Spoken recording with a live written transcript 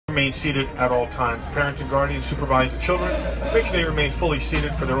remain seated at all times. Parents and guardians supervise the children. Make sure they remain fully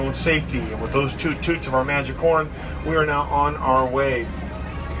seated for their own safety. And with those 2 toots of our magic horn, we are now on our way.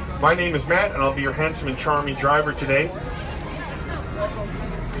 My name is Matt, and I'll be your handsome and charming driver today.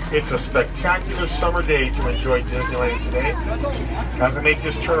 It's a spectacular summer day to enjoy Disneyland today. As I make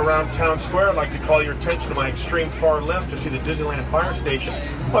this turn around Town Square, I'd like to call your attention to my extreme far left to see the Disneyland fire station.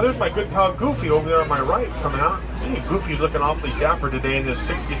 Oh, there's my good pal Goofy over there on my right coming out. Hey, Goofy's looking awfully dapper today in his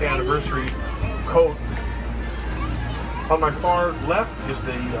 60th anniversary coat. On my far left is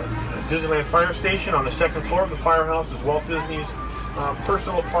the Disneyland fire station. On the second floor of the firehouse is Walt Disney's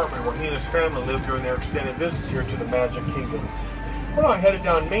personal apartment where he and his family lived during their extended visits here to the Magic Kingdom. We're now headed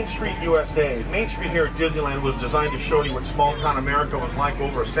down Main Street, USA. Main Street here at Disneyland was designed to show you what small-town America was like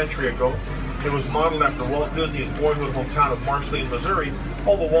over a century ago. It was modeled after Walt Disney's boyhood hometown of Marceline, Missouri,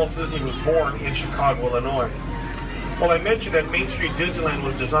 although Walt Disney was born in Chicago, Illinois. Well, I mentioned that Main Street Disneyland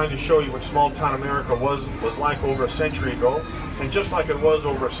was designed to show you what small-town America was like over a century ago. And just like it was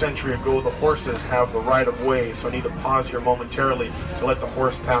over a century ago, the horses have the right-of-way, so I need to pause here momentarily to let the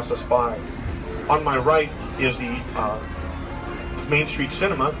horse pass us by. On my right is the Main Street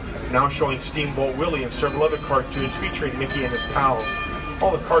Cinema, now showing Steamboat Willie and several other cartoons featuring Mickey and his pals.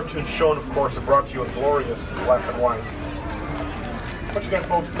 All the cartoons shown, of course, are brought to you in glorious black and white. Once again,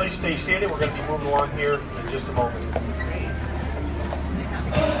 folks, please stay seated. We're going to be moving along here in just a moment.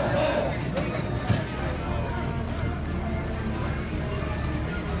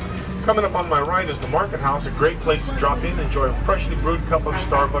 Coming up on my right is the Market House, a great place to drop in and enjoy a freshly brewed cup of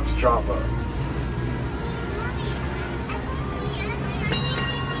Starbucks Java.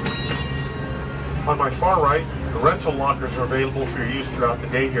 On my far right, the rental lockers are available for your use throughout the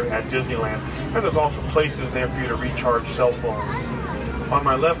day here at Disneyland, and there's also places there for you to recharge cell phones. On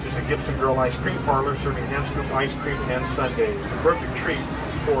my left is the Gibson Girl Ice Cream Parlor serving hand scoop ice cream and sundaes, the perfect treat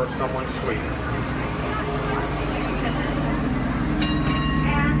for someone sweet.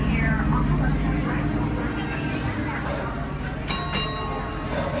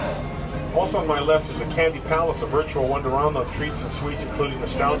 Also on my left is a Candy Palace, a virtual Wonderama of treats and sweets, including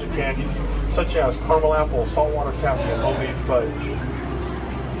nostalgic candies such as caramel apple, saltwater taffy, and homemade fudge.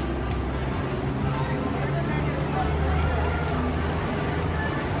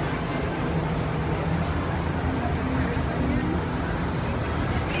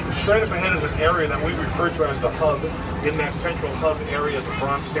 Straight up ahead is an area that we refer to as the Hub. In that central Hub area is a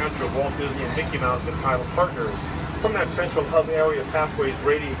bronze statue of Walt Disney and Mickey Mouse and title partners. From that central Hub area, pathways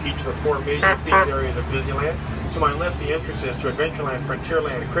radiate each of the 4 major themed areas of Disneyland. To my left, the entrances to Adventureland,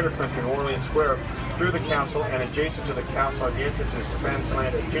 Frontierland, Critter Country, and Orleans Square. Through the castle and adjacent to the castle are the entrances to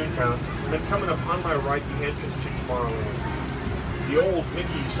Fantasyland and Toontown. And then coming up on my right, the entrance to Tomorrowland. The old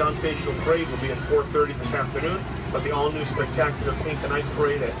Mickey Sound Facial Parade will be at 4:30 this afternoon, but the all-new spectacular Paint the Night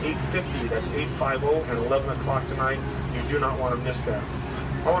Parade at 8:50, that's 8:50, and 11 o'clock tonight. You do not want to miss that.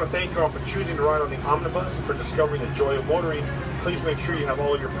 I want to thank you all for choosing to ride on the Omnibus and for discovering the joy of motoring. Please make sure you have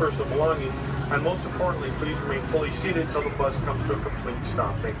all of your personal belongings, and most importantly, please remain fully seated until the bus comes to a complete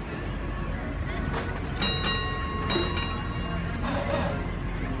stop. Thank you.